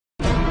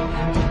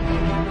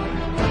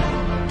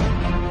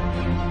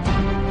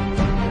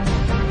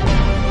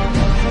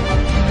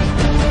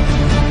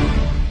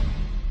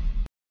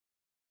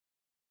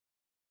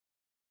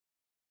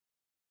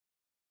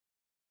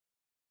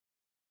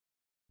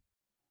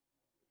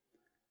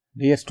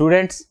Dear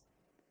students,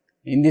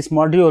 in this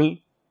module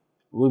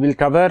we will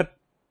cover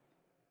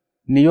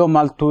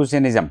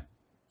Neo-Malthusianism.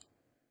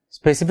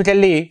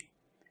 Specifically,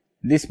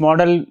 this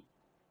module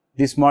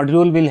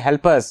will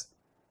help us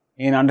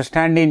in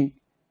understanding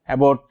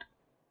about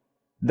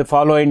the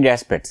following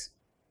aspects: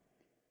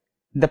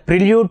 the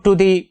prelude to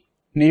the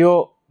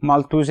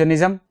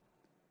Neo-Malthusianism,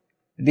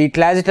 the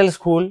classical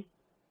school,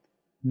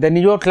 the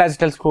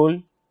neo-classical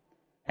school,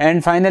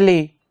 and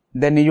finally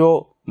the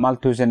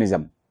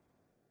Neo-Malthusianism.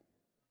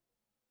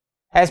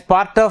 As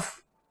part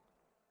of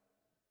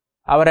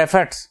our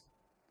efforts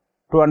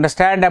to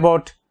understand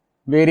about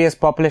various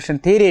population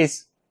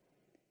theories,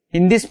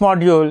 in this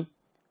module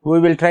we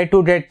will try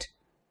to get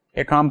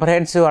a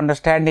comprehensive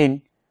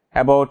understanding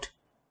about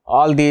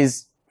all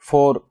these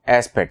four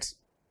aspects.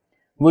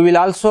 We will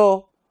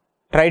also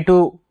try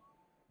to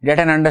get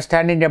an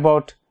understanding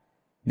about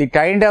the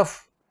kind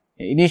of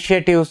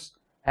initiatives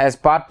as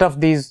part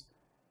of these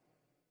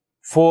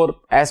four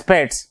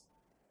aspects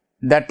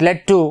that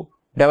led to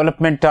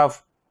development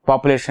of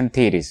population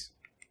theories.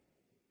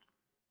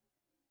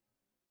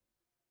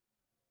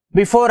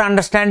 Before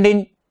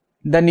understanding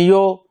the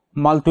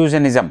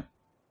Neo-Malthusianism,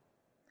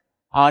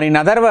 or in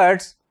other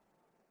words,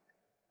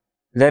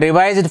 the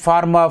revised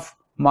form of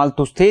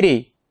Malthus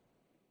theory,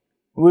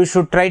 we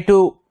should try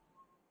to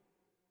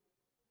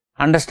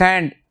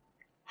understand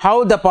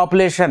how the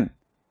population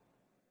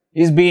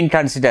is being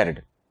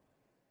considered,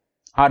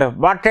 or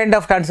what kind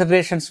of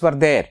considerations were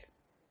there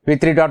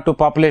with regard to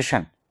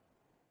population.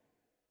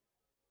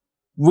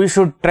 We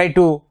should try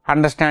to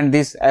understand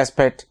this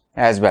aspect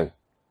as well.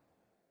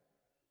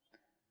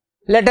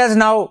 Let us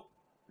now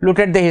look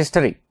at the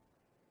history.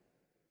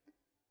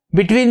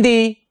 Between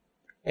the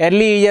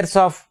early years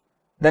of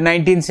the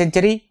 19th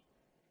century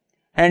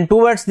and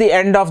towards the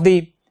end of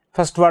the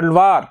First World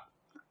War,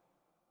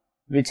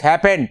 which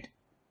happened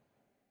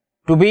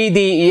to be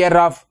the year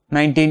of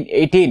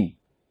 1918,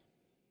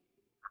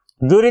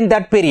 during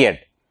that period,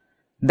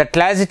 the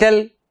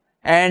classical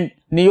and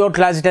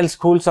neo-classical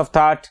schools of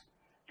thought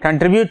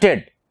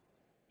contributed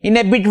in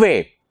a big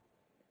way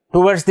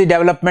towards the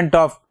development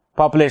of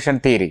population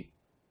theory.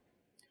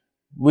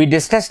 We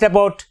discussed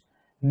about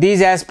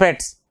these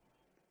aspects,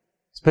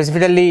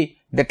 specifically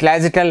the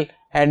classical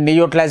and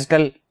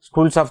neo-classical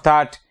schools of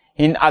thought,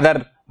 in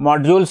other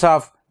modules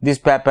of this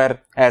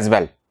paper as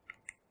well.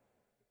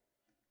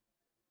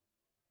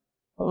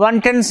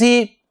 One can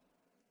see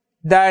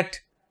that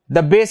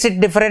the basic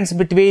difference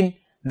between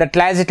the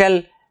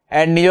classical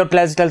and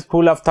neo-classical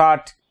school of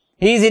thought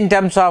is in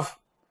terms of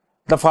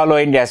the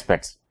following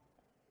aspects.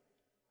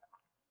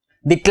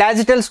 The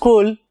classical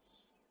school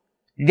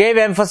gave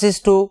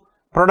emphasis to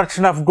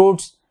production of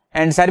goods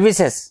and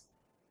services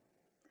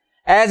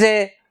as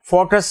a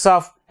focus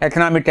of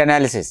economic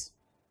analysis.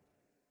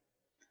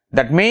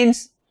 That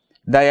means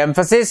the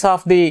emphasis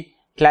of the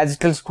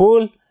classical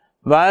school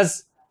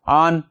was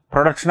on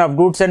production of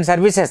goods and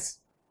services,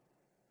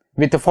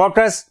 with the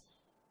focus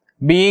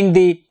being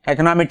the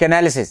economic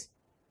analysis.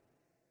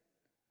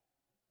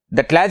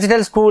 The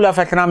classical school of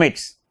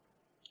economics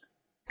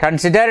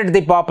considered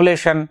the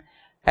population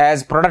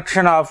as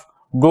production of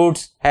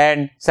goods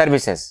and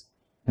services.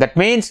 That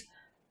means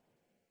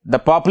the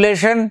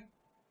population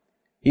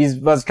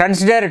was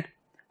considered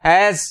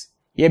as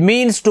a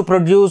means to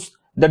produce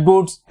the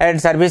goods and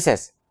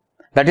services.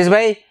 That is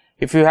why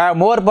if you have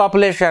more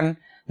population,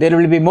 there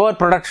will be more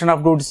production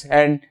of goods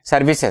and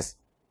services.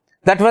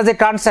 That was the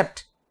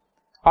concept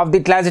of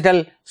the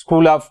classical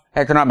school of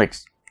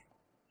economics.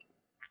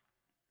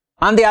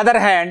 On the other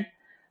hand,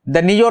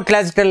 the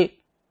neo-classical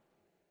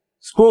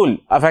school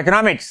of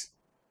economics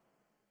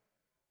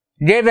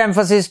gave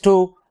emphasis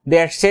to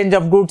the exchange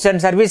of goods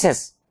and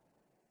services,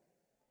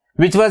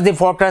 which was the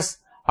focus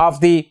of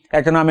the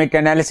economic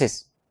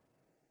analysis.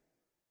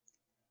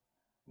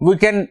 We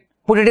can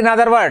put it in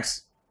other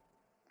words,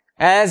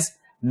 as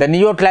the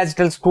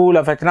neo-classical school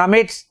of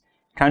economics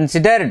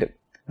considered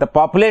the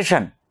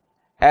population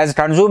as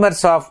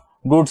consumers of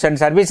goods and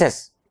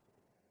services.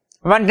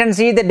 One can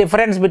see the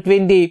difference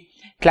between the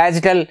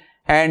classical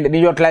and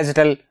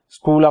neo-classical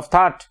school of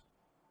thought.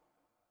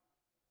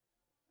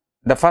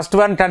 The first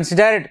one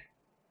considered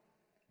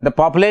the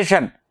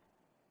population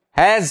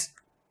as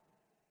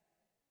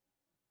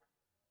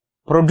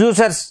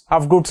producers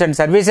of goods and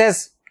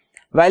services,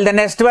 while the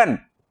next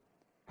one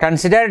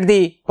considered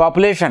the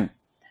population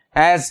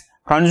as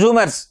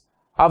consumers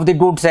of the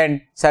goods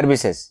and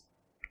services.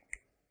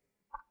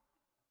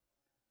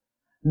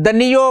 The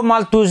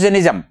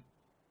Neo-Malthusianism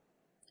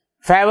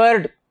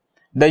favored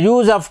the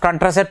use of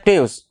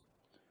contraceptives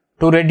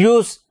to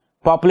reduce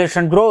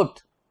population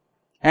growth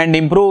and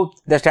improve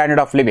the standard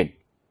of living.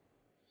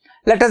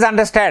 Let us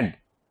understand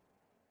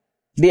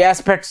the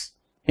aspects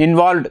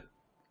involved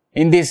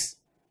in this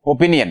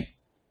opinion.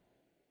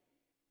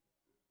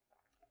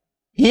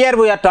 Here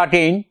we are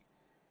talking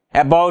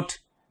about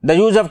the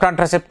use of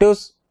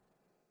contraceptives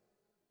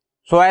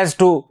so as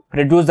to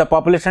reduce the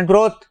population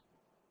growth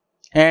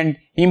and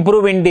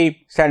improve in the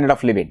standard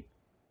of living.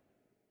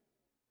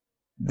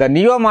 The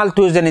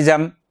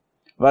Neo-Malthusianism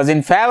was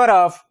in favor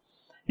of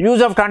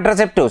use of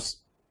contraceptives,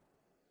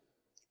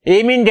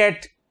 aiming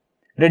at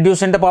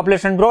reducing the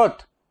population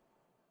growth,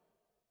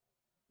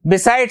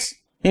 besides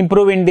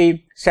improving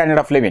the standard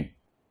of living.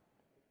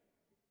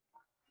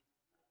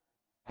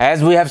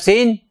 As we have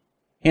seen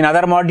in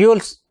other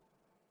modules,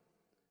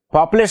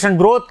 population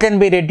growth can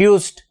be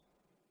reduced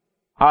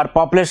or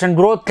population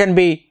growth can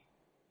be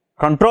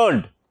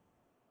controlled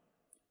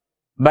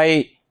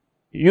by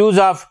use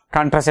of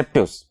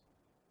contraceptives.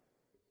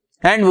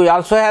 And we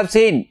also have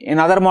seen in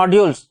other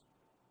modules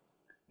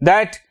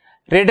that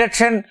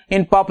reduction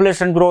in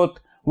population growth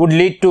would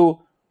lead to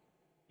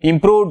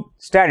improved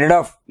standard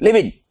of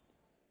living.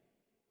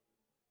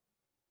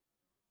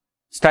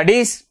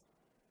 Studies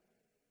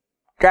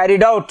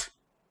carried out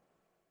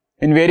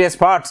in various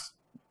parts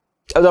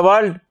of the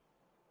world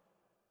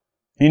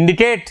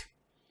indicate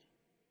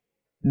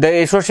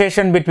the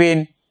association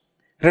between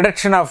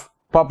reduction of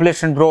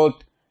population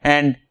growth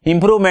and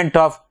improvement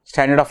of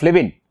standard of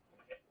living.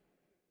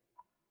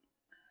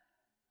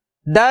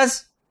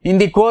 Thus, in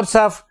the course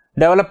of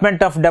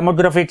development of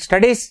demographic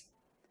studies,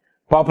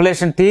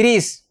 population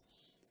theories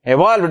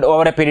evolved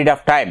over a period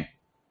of time.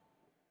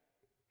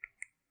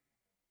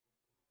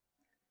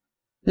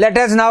 Let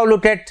us now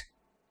look at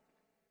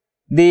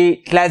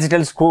the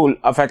classical school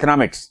of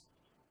economics.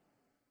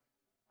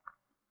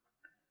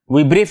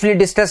 We briefly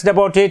discussed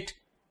about it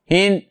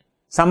in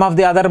some of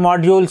the other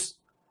modules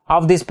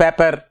of this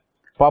paper,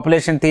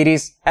 population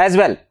theories as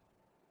well.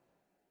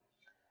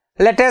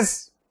 Let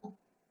us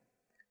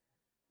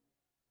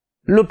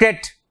look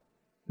at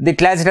the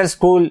classical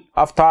school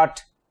of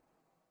thought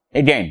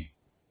again.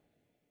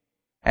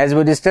 As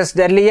we discussed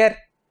earlier,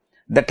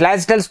 the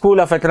classical school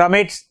of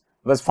economics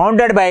was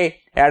founded by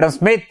Adam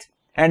Smith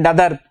and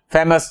other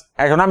famous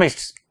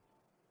economists.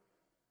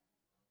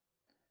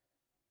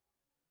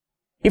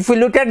 If we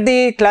look at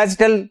the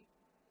classical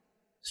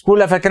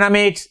school of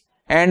economics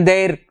and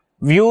their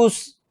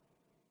views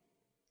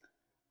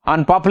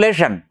on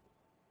population,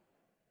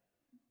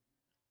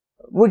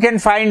 we can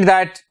find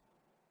that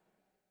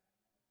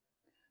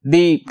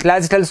the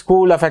classical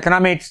school of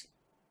economics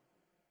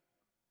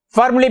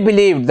firmly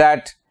believed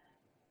that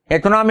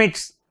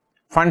economics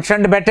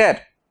functioned better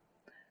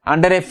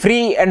under a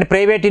free and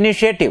private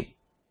initiative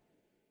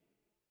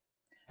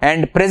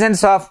and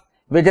presence of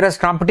vigorous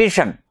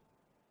competition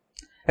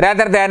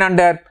rather than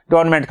under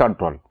government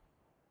control.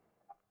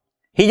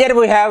 Here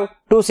we have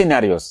two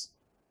scenarios.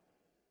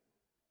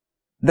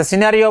 The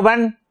scenario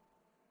 1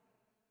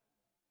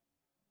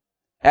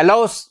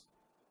 allows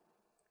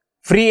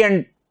free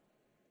and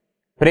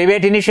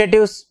private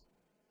initiatives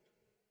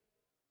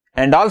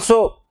and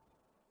also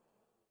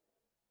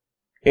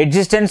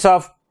existence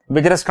of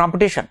vigorous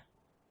competition.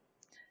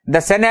 The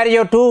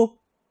scenario 2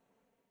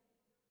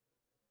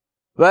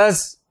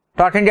 was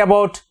talking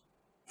about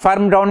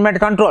firm government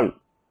control.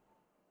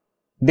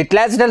 The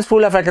classical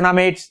school of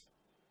economics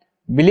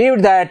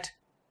believed that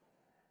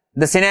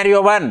the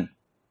scenario 1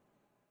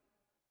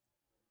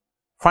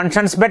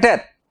 functions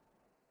better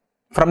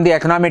from the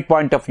economic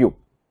point of view.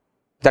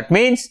 That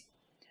means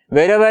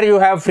wherever you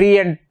have free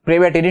and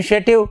private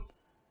initiative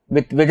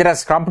with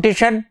vigorous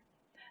competition,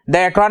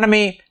 the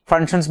economy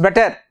functions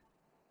better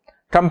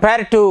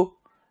compared to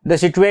the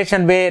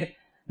situation where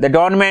the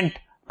government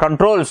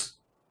controls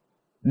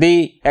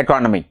the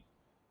economy.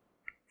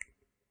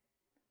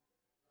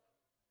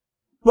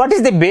 What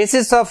is the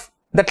basis of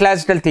the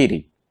classical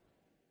theory?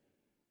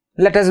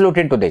 Let us look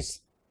into this.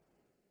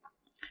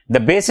 The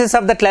basis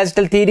of the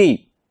classical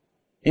theory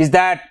is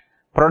that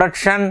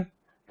production,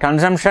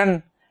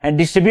 consumption and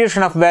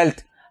distribution of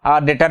wealth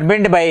are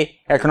determined by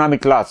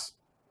economic laws.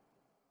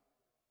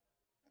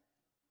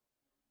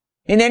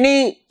 In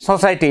any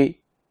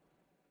society,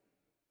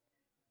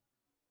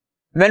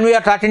 when we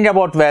are talking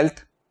about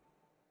wealth,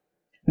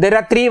 there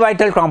are three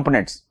vital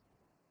components.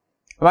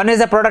 One is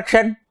the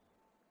production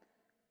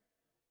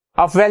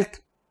of wealth.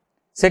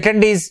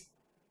 Second is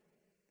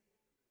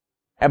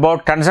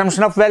about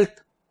consumption of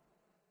wealth.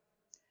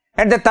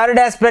 And the third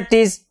aspect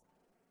is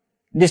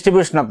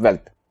distribution of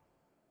wealth.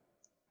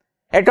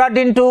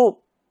 According to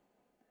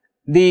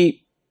the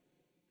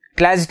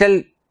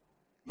classical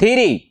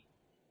theory,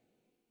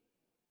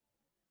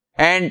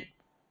 and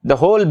the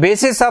whole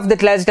basis of the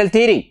classical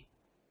theory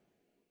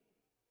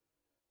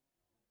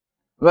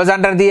was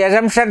under the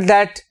assumption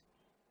that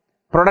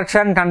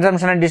production,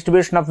 consumption and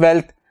distribution of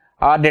wealth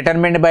are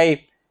determined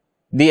by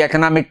the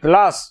economic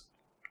laws.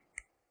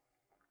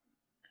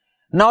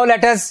 Now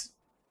let us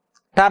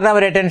turn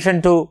our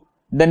attention to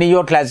the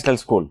neoclassical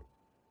school.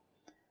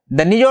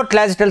 The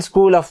neoclassical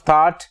school of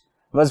thought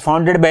was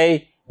founded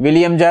by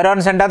William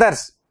James and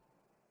others.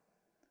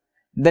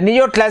 The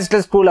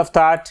neoclassical school of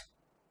thought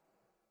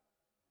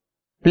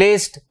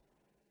placed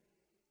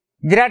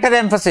greater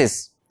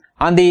emphasis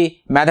on the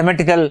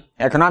mathematical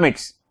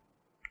economics,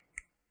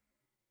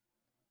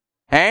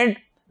 and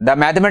the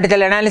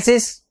mathematical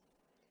analysis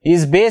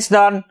is based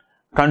on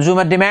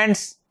consumer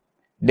demands,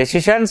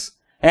 decisions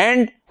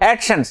and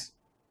actions.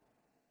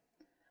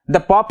 The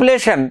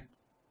population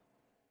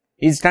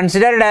is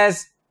considered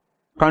as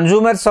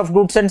consumers of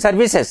goods and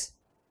services,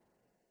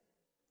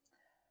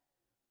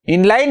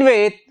 In line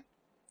with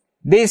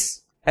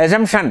this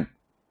assumption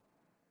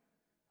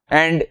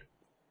and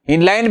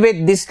in line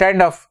with this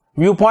kind of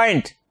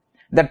viewpoint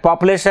that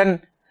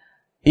population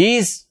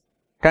is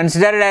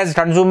considered as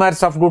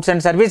consumers of goods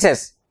and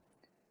services,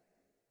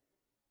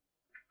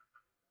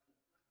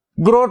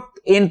 growth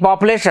in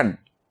population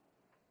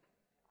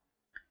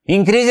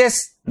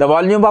increases the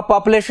volume of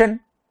population,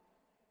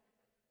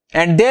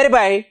 and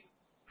thereby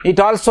it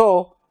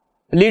also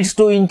leads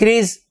to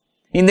increase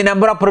in the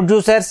number of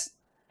producers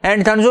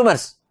and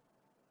consumers.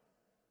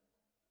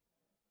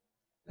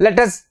 Let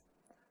us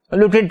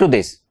look into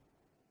this.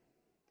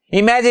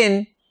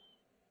 Imagine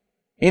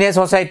in a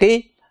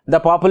society the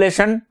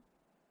population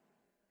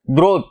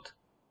growth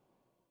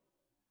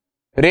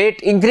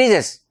rate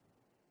increases.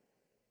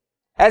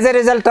 As a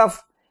result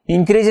of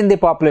increase in the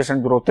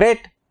population growth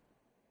rate,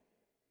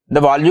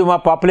 the volume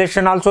of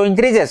population also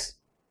increases.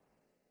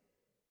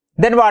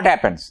 Then what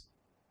happens?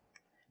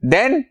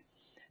 Then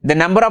the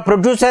number of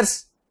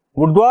producers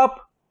would go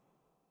up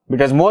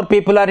because more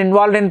people are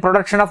involved in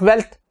production of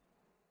wealth,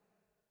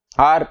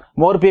 or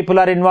more people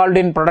are involved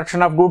in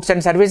production of goods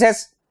and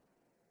services.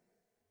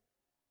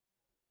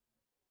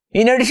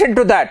 In addition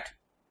to that,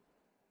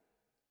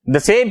 the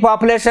same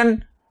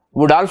population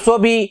would also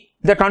be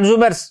the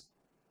consumers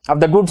of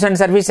the goods and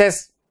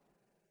services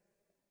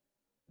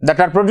that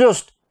are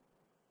produced.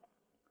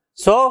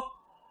 So,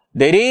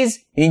 there is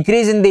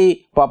increase in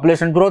the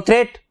population growth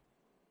rate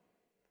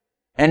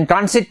and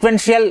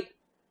consequential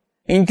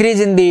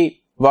increase in the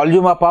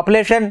volume of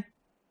population,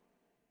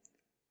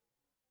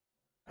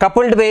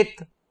 coupled with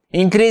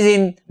increase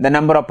in the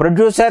number of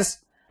producers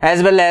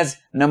as well as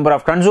number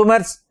of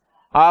consumers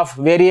of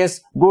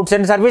various goods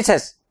and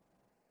services.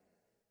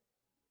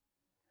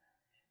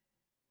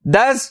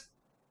 Thus,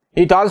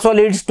 it also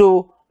leads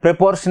to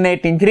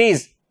proportionate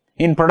increase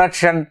in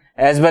production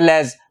as well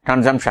as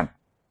consumption.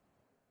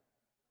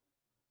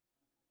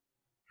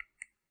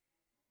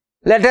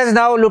 Let us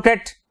now look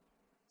at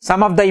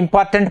some of the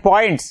important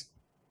points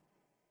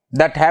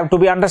that have to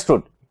be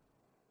understood.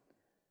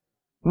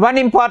 One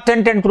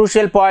important and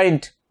crucial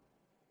point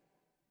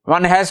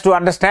one has to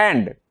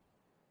understand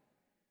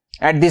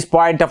at this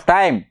point of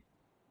time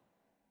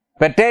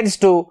pertains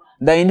to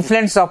the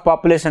influence of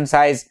population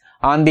size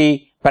on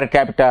the per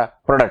capita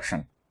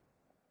production.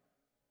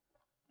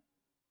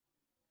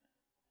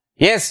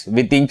 Yes,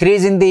 with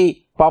increase in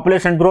the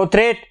population growth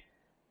rate,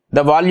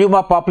 the volume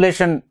of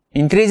population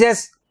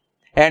increases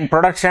and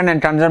production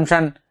and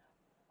consumption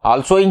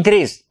also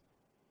increase.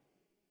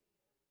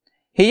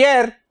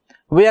 Here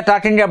we are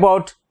talking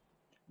about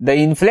the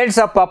influence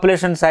of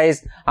population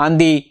size on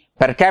the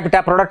per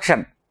capita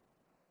production.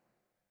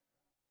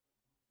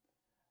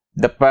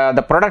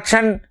 The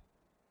production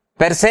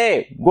per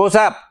se goes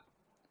up,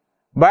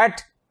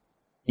 but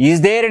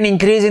is there an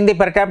increase in the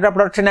per capita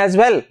production as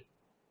well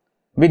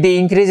with the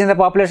increase in the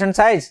population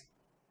size?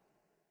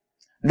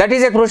 That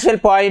is a crucial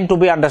point to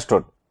be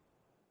understood.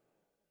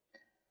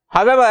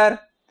 However,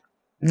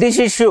 this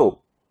issue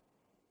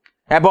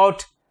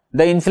about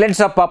the influence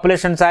of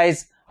population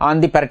size on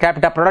the per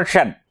capita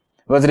production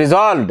was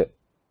resolved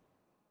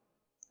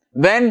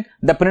when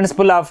the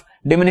principle of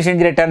diminishing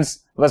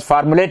returns was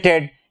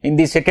formulated in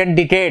the second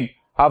decade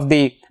of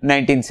the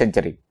 19th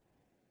century.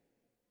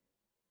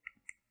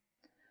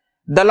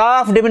 The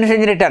law of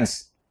diminishing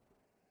returns,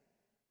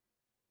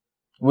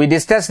 we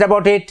discussed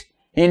about it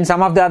in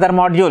some of the other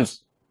modules,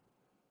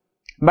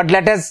 but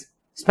let us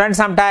spend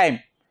some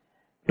time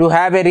to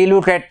have a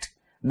relook at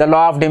the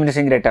law of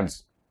diminishing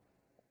returns.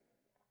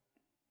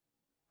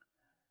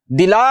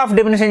 The law of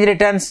diminishing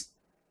returns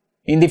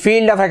in the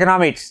field of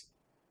economics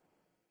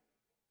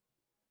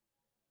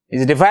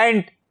is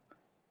defined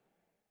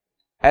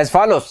as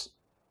follows.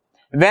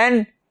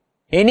 When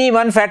any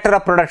one factor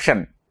of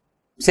production,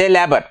 say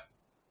labor,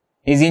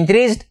 is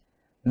increased,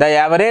 the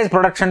average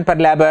production per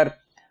labor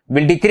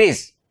will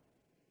decrease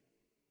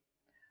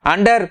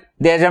under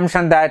the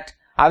assumption that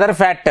other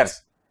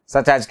factors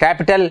such as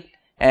capital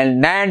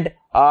and land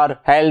are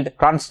held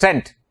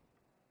constant.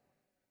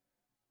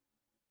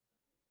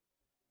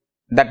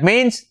 That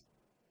means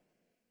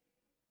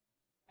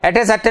at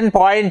a certain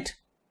point,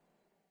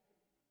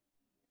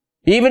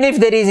 even if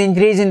there is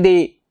increase in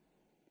the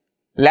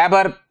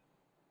labor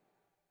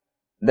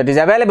that is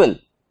available,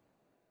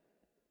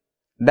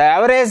 the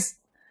average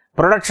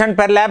production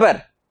per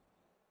labor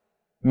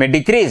may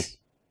decrease.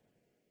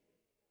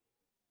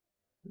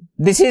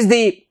 This is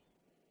the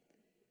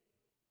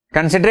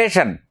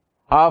consideration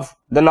of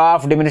the law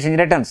of diminishing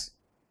returns.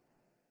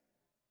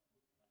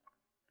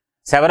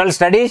 Several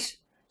studies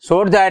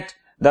showed that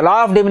the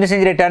law of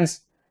diminishing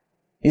returns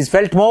is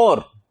felt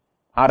more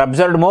or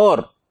observed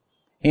more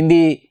in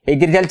the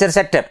agriculture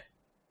sector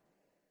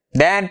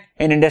than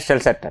in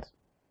industrial sector.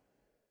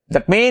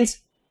 That means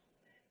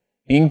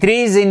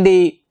increase in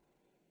the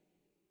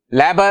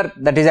labor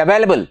that is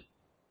available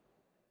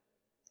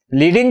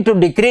leading to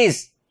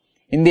decrease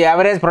in the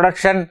average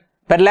production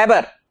per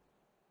labor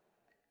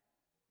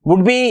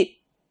would be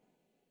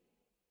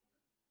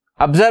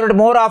observed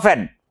more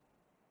often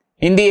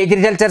in the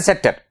agriculture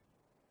sector.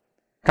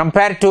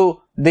 compared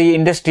to the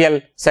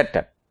industrial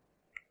sector.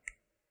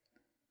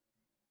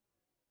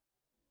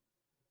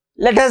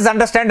 Let us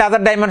understand other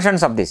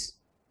dimensions of this.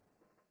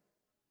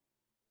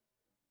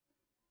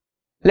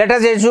 Let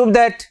us assume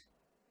that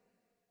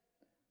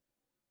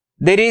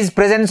there is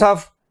presence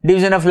of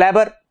division of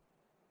labor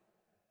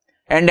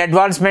and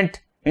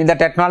advancement in the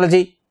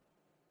technology,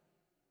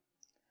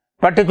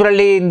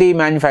 particularly in the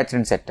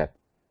manufacturing sector.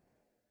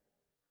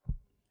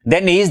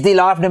 Then is the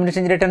law of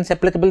diminishing returns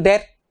applicable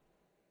there?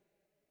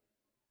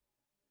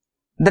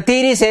 The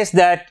theory says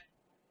that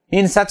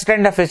in such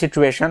kind of a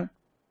situation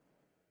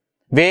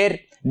where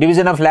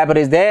division of labor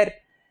is there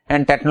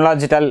and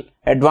technological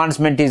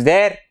advancement is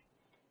there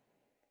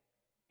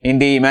in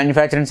the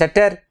manufacturing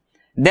sector,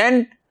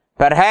 then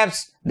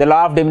perhaps the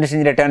law of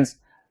diminishing returns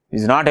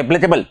is not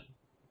applicable.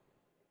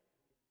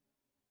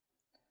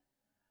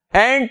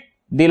 And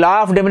the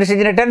law of diminishing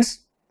returns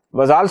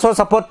was also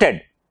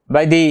supported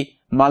by the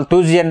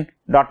Malthusian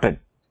doctrine.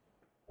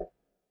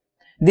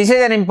 This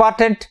is an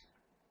important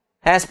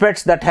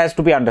aspect that has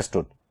to be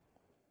understood.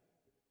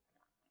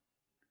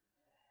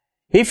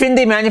 If in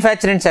the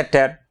manufacturing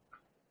sector,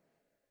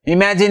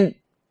 imagine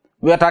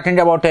we are talking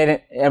about an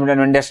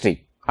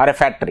industry or a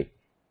factory.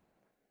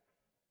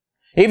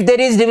 If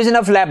there is division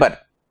of labor,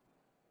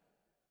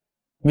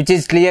 which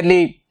is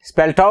clearly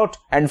spelled out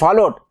and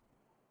followed,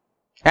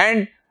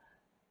 and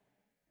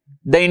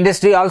the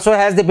industry also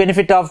has the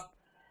benefit of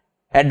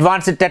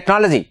advanced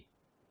technology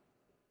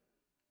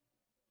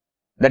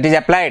that is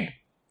applied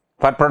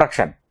for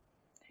production.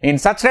 In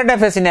such kind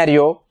of a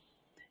scenario,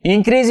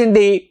 increase in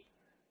the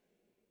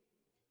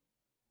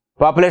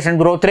population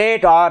growth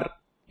rate or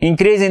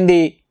increase in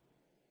the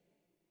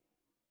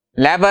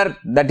labor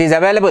that is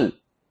available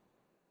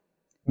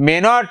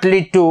may not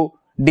lead to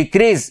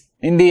decrease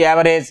in the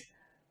average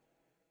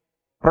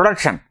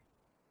production.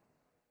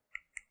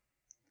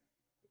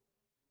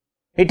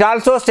 It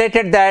also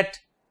stated that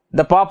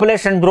the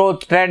population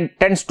growth trend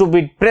tends to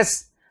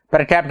depress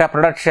per capita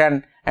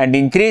production and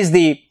increase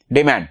the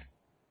demand.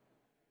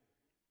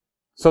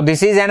 So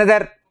this is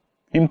another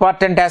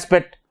important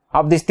aspect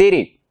of this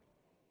theory.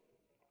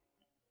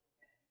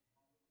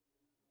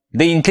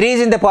 The increase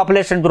in the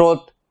population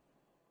growth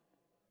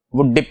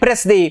would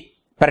depress the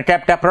per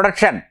capita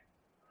production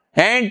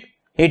and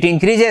it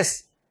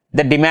increases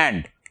the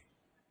demand.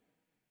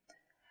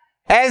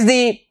 As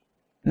the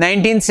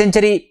 19th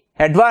century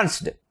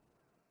advanced,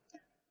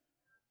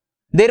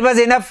 there was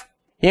enough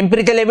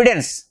empirical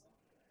evidence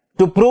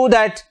to prove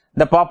that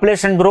the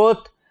population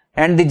growth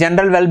and the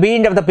general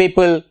well-being of the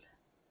people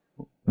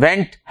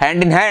went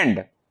hand in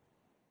hand.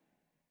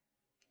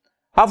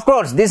 Of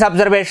course, this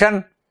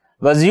observation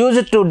was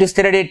used to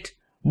discredit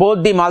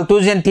both the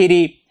Malthusian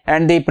theory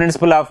and the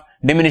principle of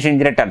diminishing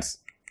returns.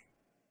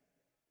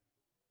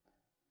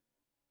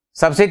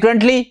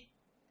 Subsequently,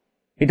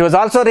 it was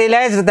also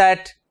realized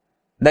that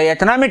the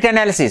economic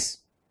analysis,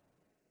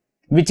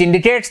 which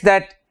indicates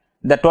that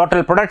the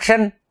total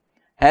production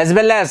as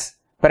well as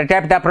per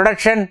capita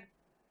production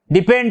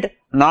depend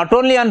not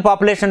only on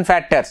population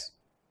factors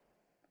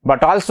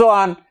but also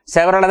on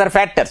several other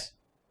factors,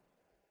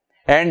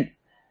 and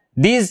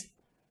these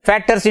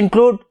factors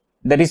include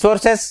the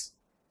resources,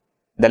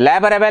 the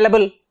labor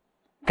available,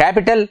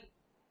 capital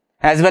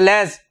as well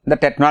as the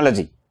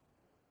technology.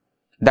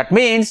 That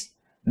means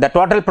the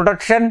total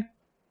production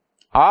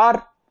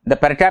or the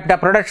per capita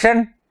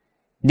production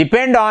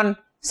depend on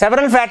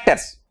several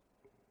factors.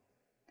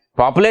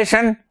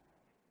 Population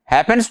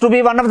happens to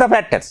be one of the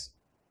factors,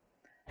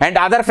 and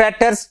other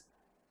factors,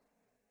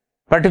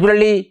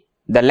 particularly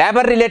the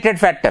labor related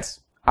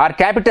factors or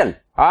capital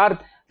or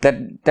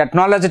the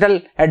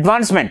technological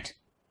advancement,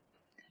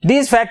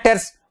 these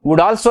factors would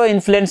also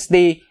influence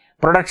the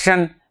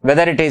production,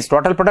 whether it is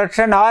total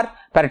production or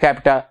per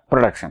capita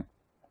production.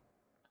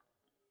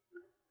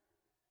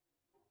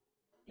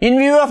 In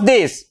view of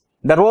this,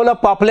 the role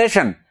of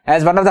population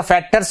as one of the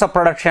factors of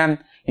production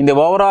in the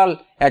overall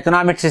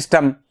economic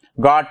system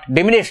got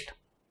diminished,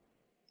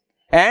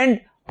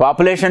 and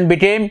population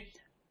became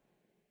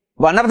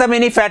one of the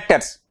many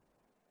factors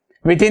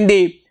within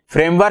the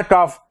framework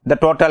of the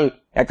total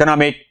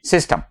economic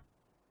system.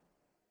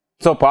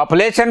 So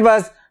population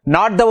was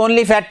not the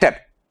only factor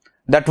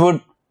that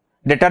would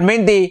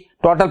determine the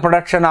total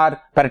production or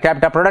per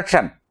capita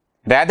production.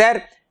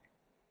 Rather,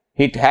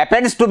 it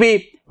happens to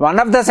be one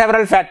of the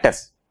several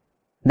factors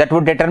that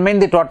would determine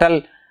the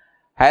total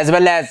as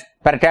well as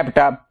per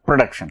capita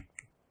production.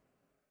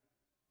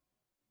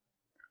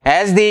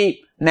 As the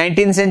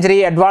 19th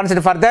century advanced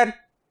further,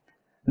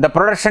 the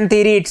production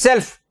theory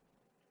itself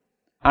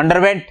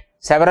underwent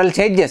several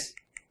changes.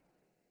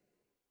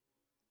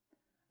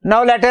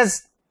 Now let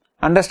us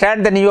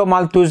understand the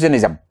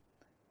Neo-Malthusianism.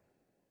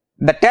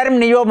 The term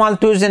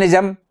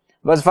Neo-Malthusianism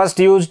was first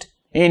used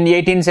in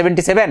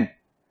 1877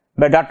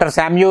 by Dr.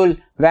 Samuel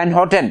Van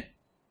Houten.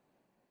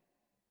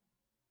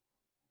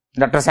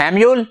 Dr.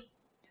 Samuel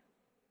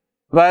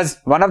was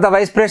one of the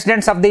vice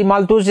presidents of the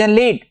Malthusian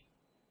League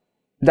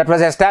that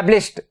was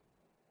established.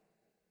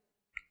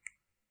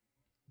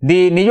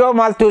 The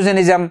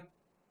Neo-Malthusianism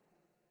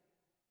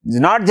is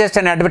not just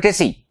an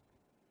advocacy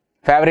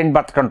favoring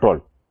birth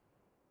control.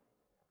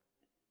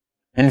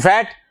 In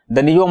fact,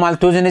 the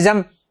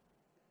Neo-Malthusianism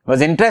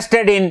was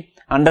interested in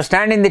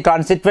understanding the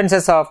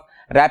consequences of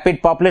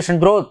rapid population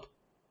growth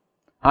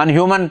on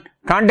human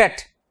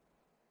conduct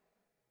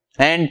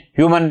and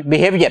human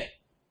behavior.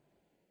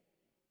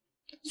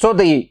 So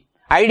the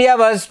idea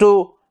was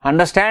to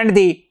understand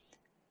the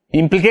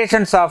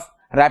implications of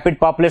rapid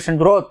population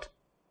growth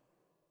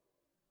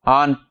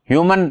on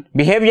human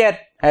behavior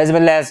as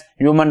well as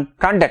human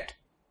conduct.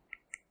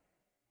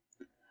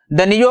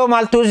 The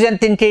Neo-Malthusian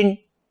thinking,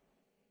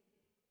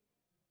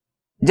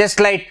 just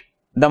like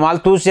the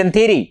Malthusian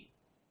theory,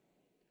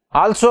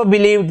 also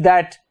believed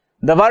that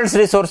the world's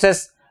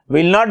resources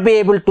will not be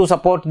able to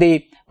support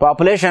the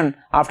population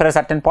after a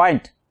certain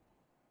point.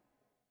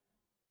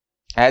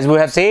 As we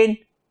have seen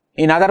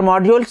in other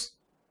modules,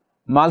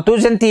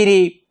 Malthusian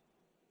theory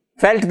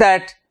felt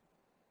that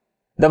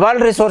the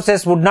world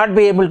resources would not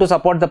be able to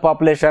support the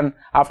population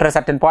after a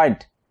certain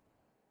point.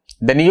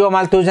 The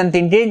Neo-Malthusian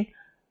thinking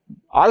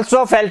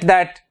also felt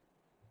that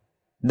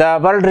the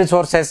world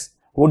resources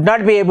would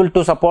not be able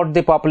to support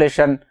the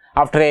population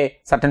after a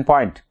certain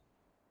point.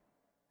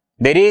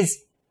 There is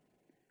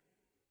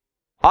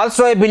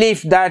also a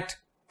belief that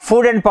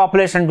food and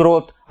population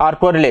growth are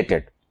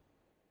correlated.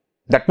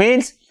 That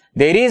means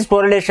there is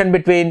correlation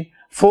between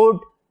food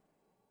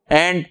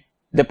and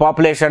the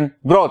population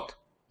growth.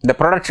 The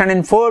production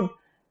in food,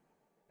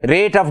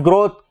 rate of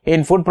growth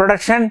in food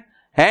production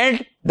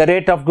and the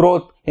rate of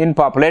growth in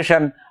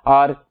population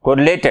are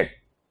correlated.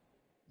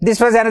 This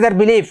was another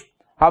belief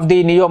of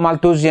the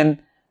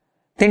Neo-Malthusian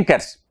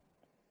thinkers.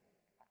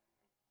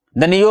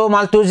 The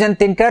Neo-Malthusian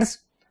thinkers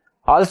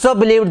also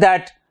believed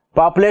that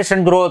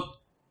population growth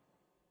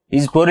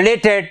is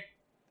correlated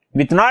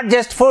with not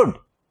just food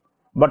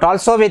but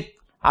also with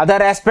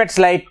other aspects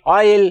like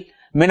oil,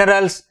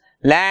 minerals,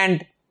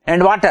 land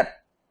and water.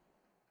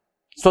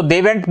 So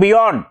they went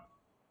beyond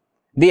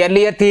the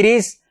earlier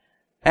theories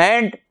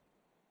and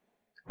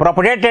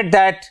propagated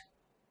that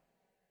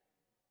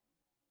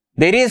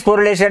there is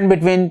correlation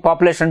between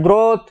population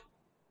growth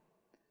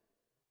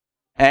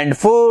and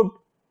food,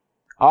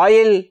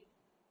 oil,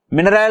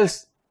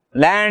 minerals,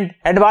 land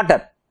and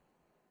water.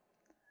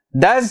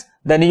 Thus,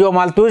 the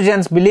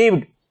Neo-Malthusians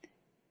believed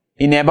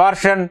in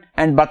abortion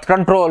and birth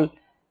control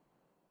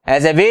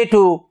as a way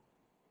to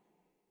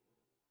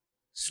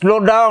slow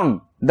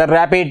down the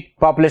rapid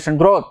population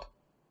growth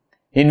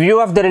in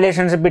view of the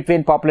relationship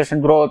between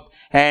population growth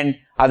and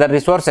other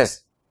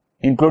resources,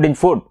 including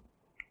food.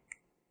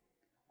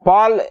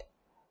 Paul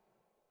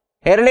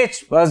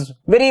Ehrlich was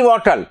very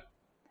vocal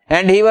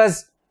and he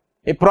was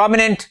a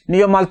prominent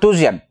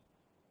Neo-Malthusian.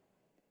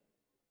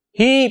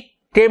 He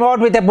came out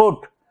with a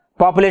book,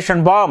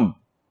 Population Bomb.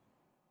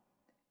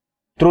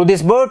 Through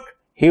this book,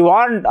 he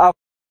warned of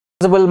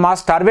possible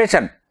mass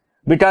starvation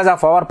because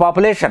of our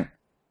population,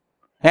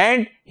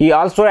 and he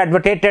also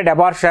advocated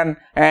abortion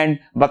and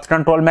birth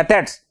control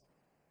methods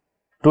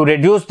to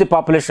reduce the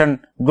population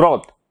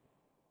growth.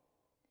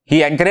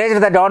 He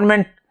encouraged the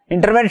government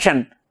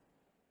intervention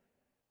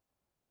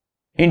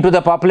into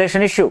the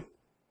population issue.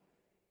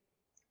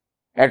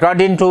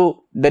 According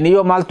to the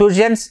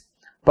Neo-Malthusians,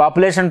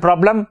 population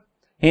problem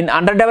in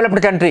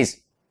underdeveloped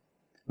countries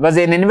was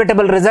an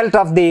inevitable result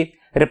of the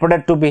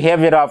reproductive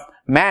behavior of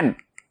man.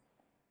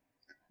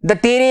 The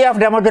theory of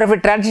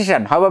demographic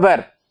transition,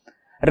 however,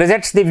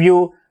 rejects the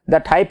view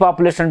that high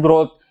population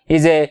growth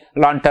is a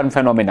long-term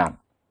phenomenon.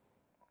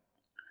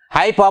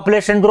 High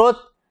population growth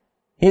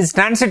is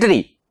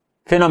transitory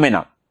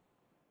phenomenon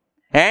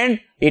and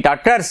it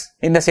occurs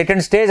in the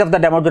second stage of the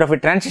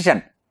demographic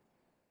transition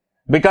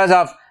because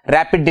of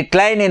rapid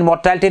decline in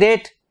mortality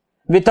rate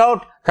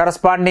without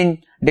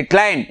corresponding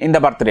decline in the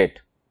birth rate.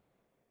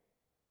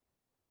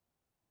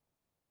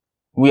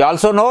 We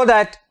also know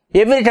that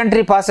every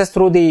country passes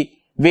through the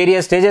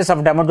various stages of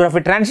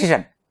demographic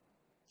transition.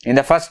 In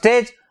the first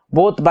stage,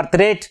 both birth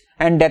rate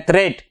and death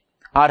rate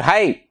are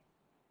high,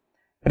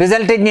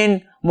 resulting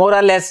in more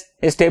or less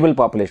a stable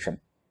population.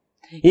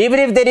 Even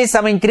if there is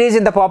some increase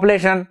in the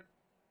population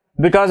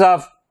because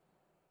of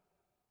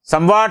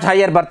somewhat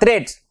higher birth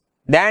rates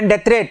than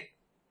death rate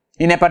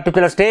in a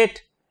particular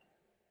state,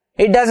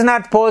 it does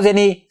not pose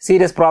any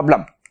serious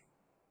problem.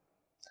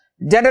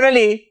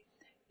 Generally,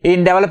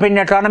 in developing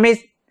economies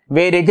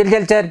where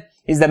agriculture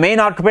is the main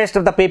occupation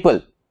of the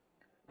people,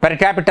 per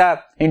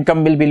capita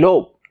income will be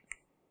low.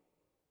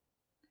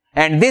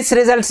 And this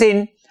results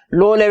in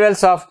low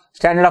levels of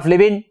standard of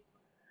living,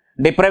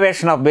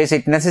 deprivation of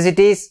basic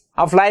necessities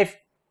of life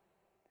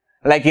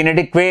like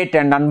inadequate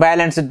and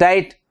unbalanced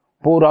diet,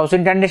 poor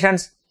housing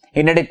conditions,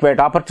 inadequate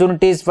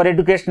opportunities for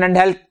education and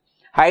health,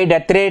 high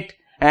death rate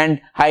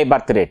and high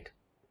birth rate.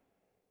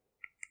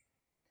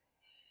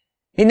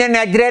 In an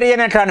agrarian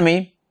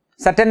economy,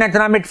 certain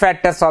economic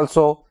factors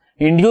also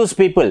induce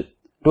people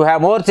to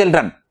have more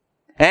children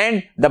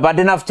and the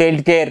burden of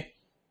child care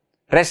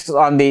rests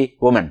on the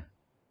woman.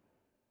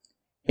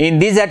 In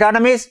these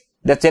economies,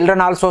 the children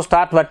also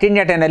start working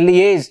at an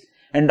early age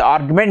and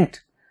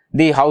augment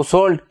the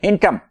household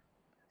income.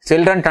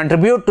 children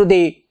contribute to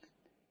the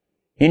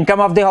income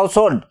of the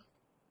household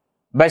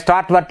by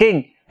start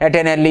working at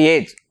an early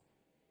age.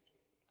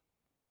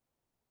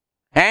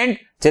 And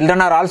children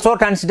are also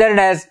considered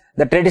as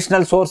the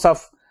traditional source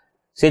of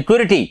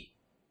security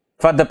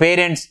for the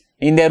parents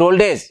in their old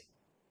age.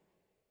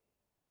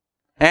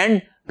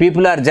 And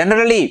people are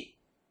generally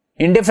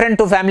indifferent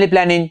to family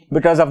planning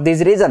because of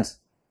these reasons.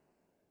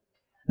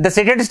 The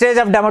second stage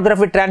of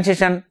demographic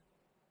transition,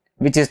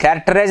 which is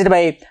characterized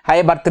by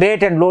high birth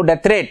rate and low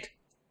death rate,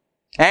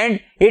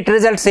 and it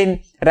results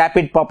in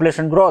rapid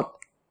population growth.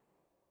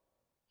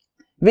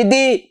 With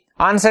the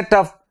onset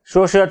of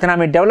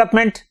socio-economic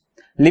development,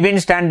 living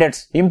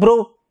standards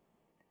improve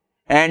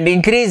and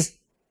increase.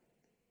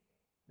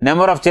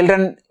 Number of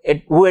children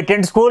who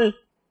attend school,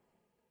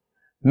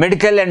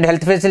 medical and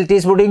health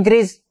facilities would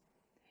increase,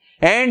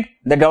 and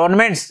the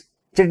governments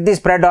check the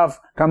spread of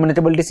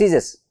communicable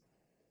diseases.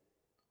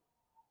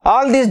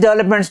 All these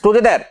developments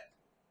together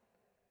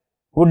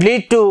would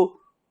lead to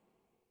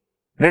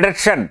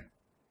reduction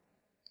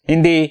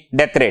in the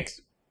death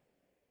rates.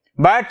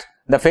 But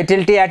the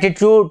fertility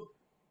attitude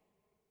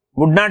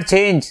would not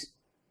change,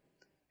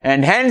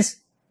 and hence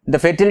the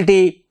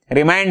fertility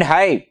remained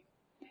high,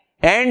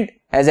 and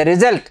as a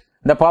result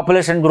the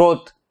population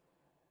growth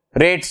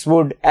rates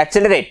would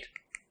accelerate.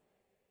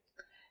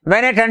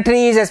 When a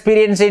country is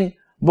experiencing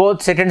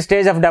both second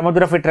stage of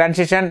demographic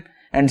transition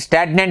and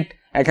stagnant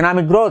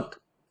economic growth,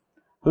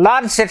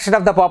 large section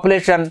of the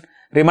population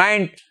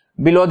remained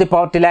below the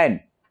poverty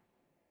line,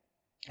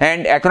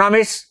 and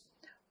economists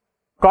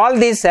call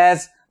this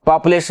as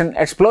population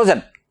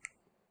explosion.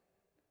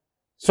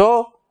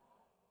 So,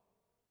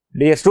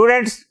 dear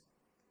students,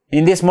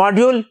 in this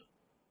module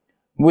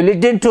we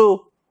looked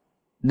into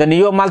the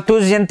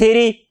Neo-Malthusian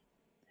theory,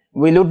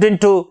 we looked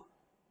into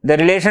the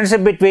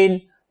relationship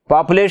between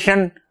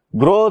population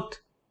growth,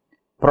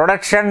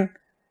 production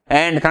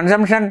and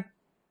consumption.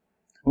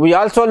 We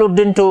also looked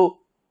into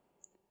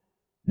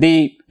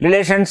the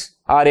relations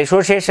or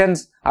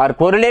associations or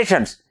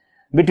correlations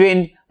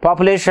between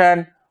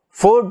population,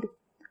 food,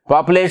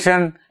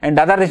 population and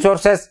other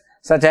resources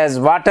such as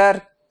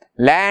water,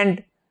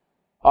 land,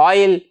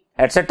 oil,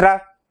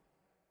 etc.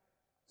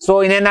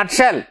 So, in a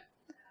nutshell,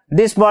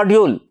 this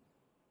module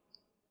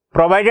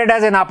provided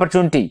us an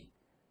opportunity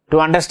to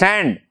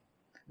understand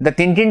the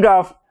thinking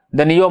of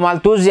the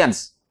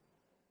Neo-Malthusians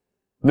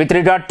with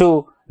regard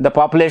to the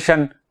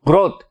population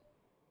growth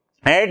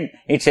and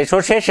its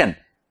association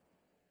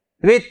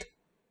with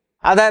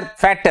other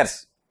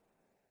factors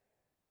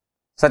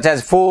such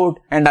as food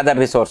and other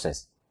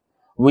resources.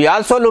 We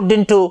also looked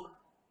into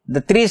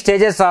the three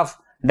stages of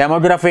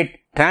demographic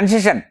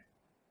transition,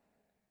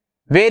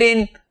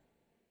 wherein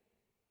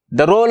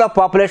the role of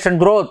population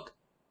growth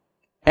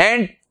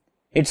and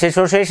its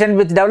association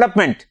with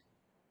development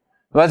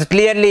was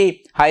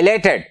clearly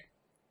highlighted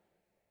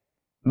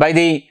by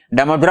the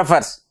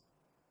demographers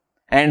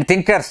and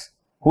thinkers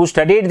who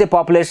studied the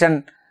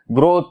population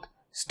growth,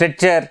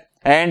 structure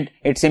and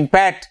its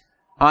impact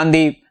on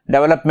the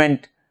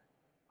development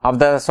of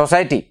the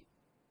society.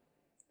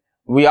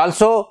 We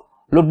also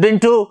looked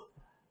into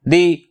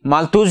the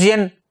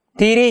Malthusian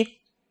theory,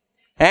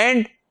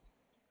 and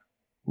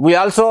we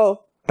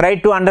also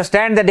tried to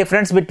understand the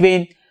difference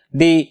between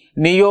the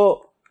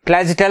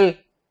neo-classical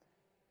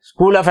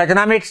school of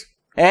economics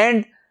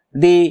and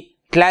the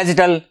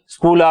classical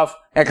school of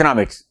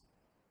economics.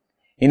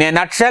 In a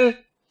nutshell,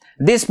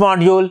 this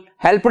module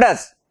helped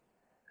us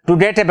to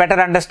get a better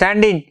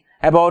understanding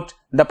about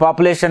the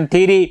population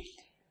theory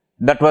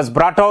that was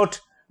brought out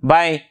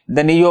by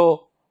the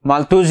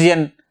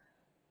Neo-Malthusian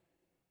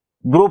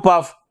group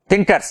of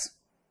thinkers.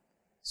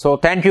 So,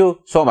 thank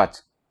you so much.